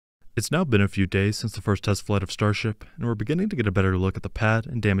It's now been a few days since the first test flight of Starship, and we're beginning to get a better look at the pad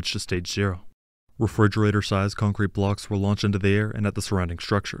and damage to Stage 0. Refrigerator-sized concrete blocks were launched into the air and at the surrounding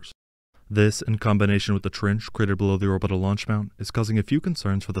structures. This, in combination with the trench created below the Orbital Launch Mount, is causing a few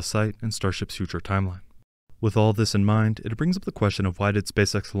concerns for the site and Starship's future timeline. With all this in mind, it brings up the question of why did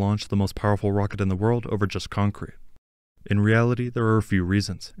SpaceX launch the most powerful rocket in the world over just concrete? In reality, there are a few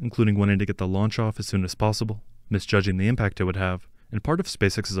reasons, including wanting to get the launch off as soon as possible, misjudging the impact it would have, and part of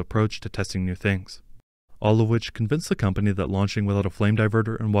SpaceX's approach to testing new things. All of which convinced the company that launching without a flame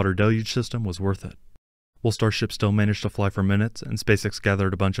diverter and water deluge system was worth it. While Starship still managed to fly for minutes and SpaceX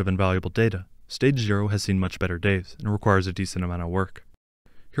gathered a bunch of invaluable data, Stage 0 has seen much better days and requires a decent amount of work.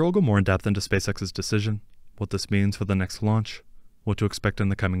 Here I'll go more in depth into SpaceX's decision, what this means for the next launch, what to expect in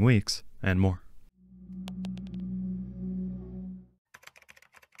the coming weeks, and more.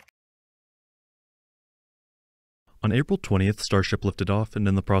 On April 20th, Starship lifted off and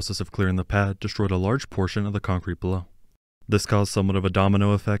in the process of clearing the pad, destroyed a large portion of the concrete below. This caused somewhat of a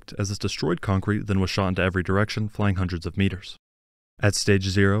domino effect as this destroyed concrete then was shot into every direction, flying hundreds of meters. At Stage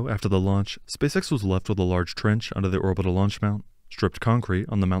 0, after the launch, SpaceX was left with a large trench under the Orbital Launch Mount, stripped concrete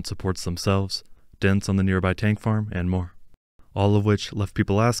on the mount supports themselves, dents on the nearby tank farm, and more. All of which left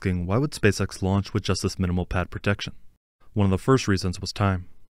people asking why would SpaceX launch with just this minimal pad protection? One of the first reasons was time.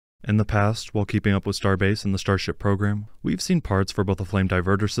 In the past, while keeping up with Starbase and the Starship program, we've seen parts for both a flame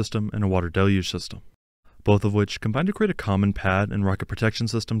diverter system and a water deluge system, both of which combine to create a common pad and rocket protection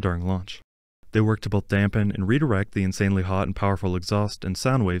system during launch. They work to both dampen and redirect the insanely hot and powerful exhaust and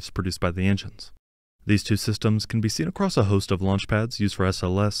sound waves produced by the engines. These two systems can be seen across a host of launch pads used for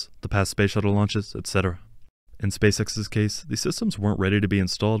SLS, the past space shuttle launches, etc. In SpaceX's case, these systems weren't ready to be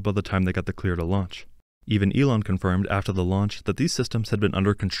installed by the time they got the clear to launch. Even Elon confirmed after the launch that these systems had been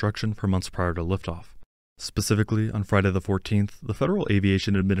under construction for months prior to liftoff. Specifically, on Friday the 14th, the Federal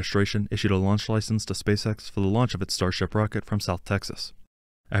Aviation Administration issued a launch license to SpaceX for the launch of its Starship rocket from South Texas.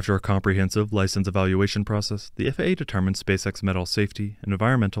 After a comprehensive license evaluation process, the FAA determined SpaceX met all safety,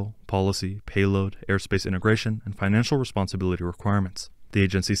 environmental, policy, payload, airspace integration, and financial responsibility requirements, the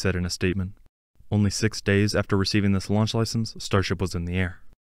agency said in a statement. Only 6 days after receiving this launch license, Starship was in the air.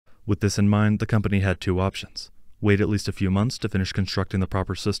 With this in mind, the company had two options. Wait at least a few months to finish constructing the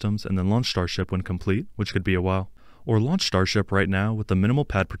proper systems and then launch Starship when complete, which could be a while, or launch Starship right now with the minimal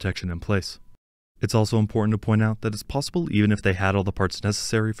pad protection in place. It's also important to point out that it's possible even if they had all the parts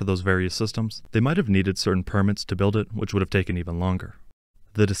necessary for those various systems, they might have needed certain permits to build it, which would have taken even longer.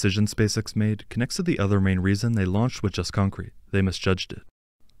 The decision SpaceX made connects to the other main reason they launched with just concrete. They misjudged it.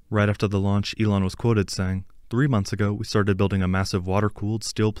 Right after the launch, Elon was quoted saying, "3 months ago, we started building a massive water-cooled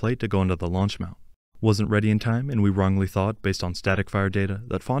steel plate to go into the launch mount. Wasn't ready in time, and we wrongly thought, based on static fire data,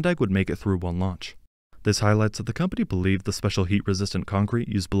 that Fondag would make it through one launch." This highlights that the company believed the special heat-resistant concrete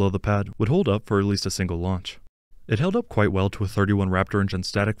used below the pad would hold up for at least a single launch. It held up quite well to a 31 Raptor engine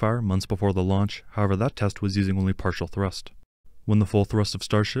static fire months before the launch, however that test was using only partial thrust. When the full thrust of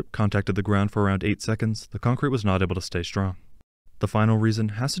Starship contacted the ground for around 8 seconds, the concrete was not able to stay strong. The final reason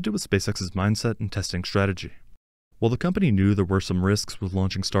has to do with SpaceX's mindset and testing strategy. While the company knew there were some risks with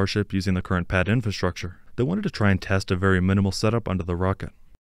launching Starship using the current pad infrastructure, they wanted to try and test a very minimal setup under the rocket.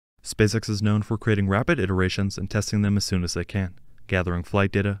 SpaceX is known for creating rapid iterations and testing them as soon as they can, gathering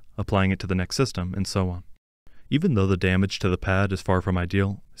flight data, applying it to the next system, and so on. Even though the damage to the pad is far from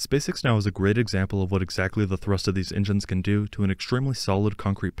ideal, SpaceX now is a great example of what exactly the thrust of these engines can do to an extremely solid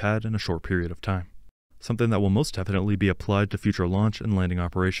concrete pad in a short period of time. Something that will most definitely be applied to future launch and landing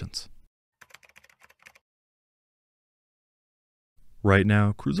operations. Right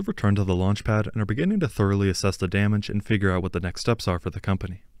now, crews have returned to the launch pad and are beginning to thoroughly assess the damage and figure out what the next steps are for the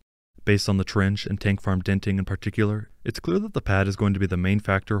company. Based on the trench and tank farm denting in particular, it's clear that the pad is going to be the main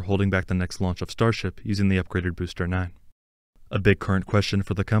factor holding back the next launch of Starship using the upgraded Booster 9. A big current question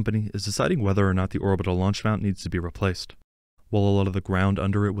for the company is deciding whether or not the Orbital Launch Mount needs to be replaced. While a lot of the ground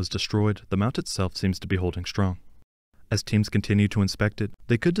under it was destroyed, the mount itself seems to be holding strong. As teams continue to inspect it,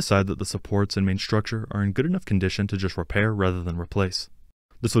 they could decide that the supports and main structure are in good enough condition to just repair rather than replace.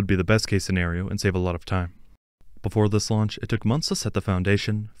 This would be the best case scenario and save a lot of time. Before this launch, it took months to set the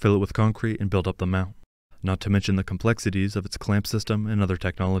foundation, fill it with concrete, and build up the mount, not to mention the complexities of its clamp system and other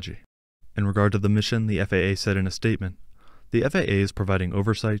technology. In regard to the mission, the FAA said in a statement, "The FAA is providing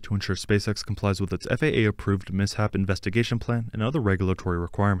oversight to ensure SpaceX complies with its FAA-approved mishap investigation plan and other regulatory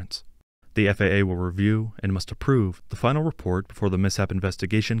requirements. The FAA will review and must approve the final report before the mishap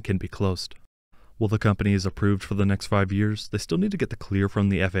investigation can be closed." While the company is approved for the next 5 years, they still need to get the clear from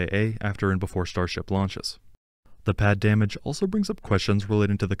the FAA after and before Starship launches. The pad damage also brings up questions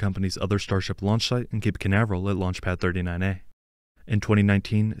relating to the company's other Starship launch site in Cape Canaveral at Launch Pad 39A. In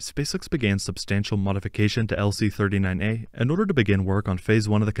 2019, SpaceX began substantial modification to LC-39A in order to begin work on Phase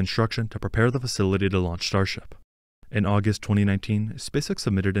 1 of the construction to prepare the facility to launch Starship. In August 2019, SpaceX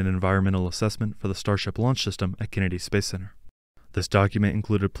submitted an environmental assessment for the Starship launch system at Kennedy Space Center. This document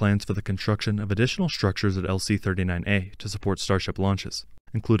included plans for the construction of additional structures at LC-39A to support Starship launches,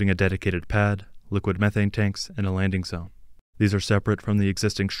 including a dedicated pad, liquid methane tanks, and a landing zone. These are separate from the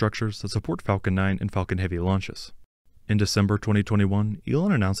existing structures that support Falcon 9 and Falcon Heavy launches. In December 2021,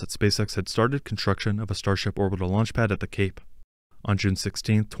 Elon announced that SpaceX had started construction of a Starship orbital launch pad at the Cape. On June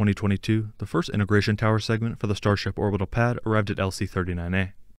 16, 2022, the first integration tower segment for the Starship orbital pad arrived at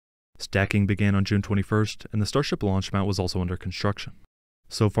LC-39A. Stacking began on June 21st, and the Starship launch mount was also under construction.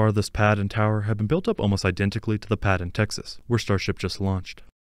 So far, this pad and tower have been built up almost identically to the pad in Texas, where Starship just launched.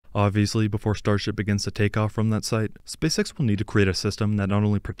 Obviously, before Starship begins to take off from that site, SpaceX will need to create a system that not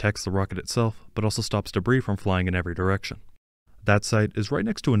only protects the rocket itself, but also stops debris from flying in every direction. That site is right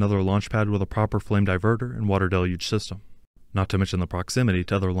next to another launch pad with a proper flame diverter and water deluge system, not to mention the proximity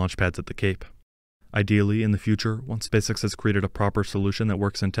to other launch pads at the Cape. Ideally, in the future, once SpaceX has created a proper solution that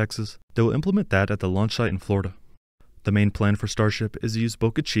works in Texas, they will implement that at the launch site in Florida. The main plan for Starship is to use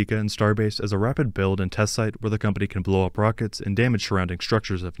Boca Chica and Starbase as a rapid build and test site where the company can blow up rockets and damage surrounding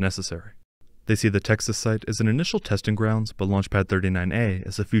structures if necessary. They see the Texas site as an initial testing grounds, but Launchpad 39A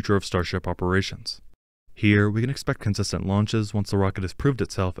as the future of Starship operations. Here, we can expect consistent launches once the rocket has proved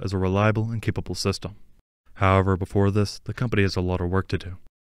itself as a reliable and capable system. However, before this, the company has a lot of work to do.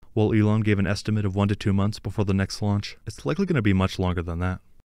 While Elon gave an estimate of 1 to 2 months before the next launch, it's likely going to be much longer than that.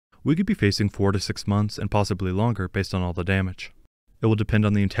 We could be facing 4 to 6 months and possibly longer based on all the damage. It will depend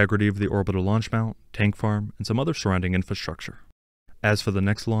on the integrity of the orbital launch mount, tank farm, and some other surrounding infrastructure. As for the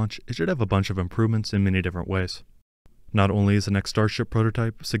next launch, it should have a bunch of improvements in many different ways. Not only is the next Starship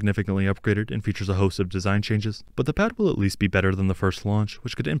prototype significantly upgraded and features a host of design changes, but the pad will at least be better than the first launch,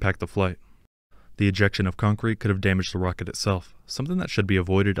 which could impact the flight. The ejection of concrete could have damaged the rocket itself, something that should be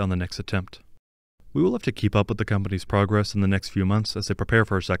avoided on the next attempt. We will have to keep up with the company's progress in the next few months as they prepare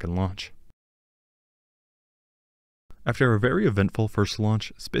for a second launch. After a very eventful first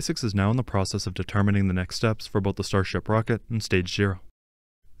launch, SpaceX is now in the process of determining the next steps for both the Starship rocket and Stage 0.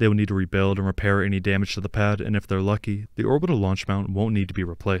 They will need to rebuild and repair any damage to the pad, and if they're lucky, the orbital launch mount won't need to be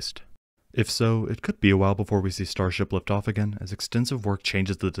replaced. If so, it could be a while before we see Starship lift off again, as extensive work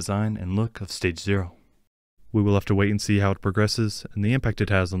changes the design and look of Stage 0. We will have to wait and see how it progresses and the impact it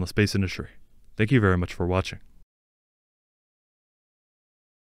has on the space industry. Thank you very much for watching.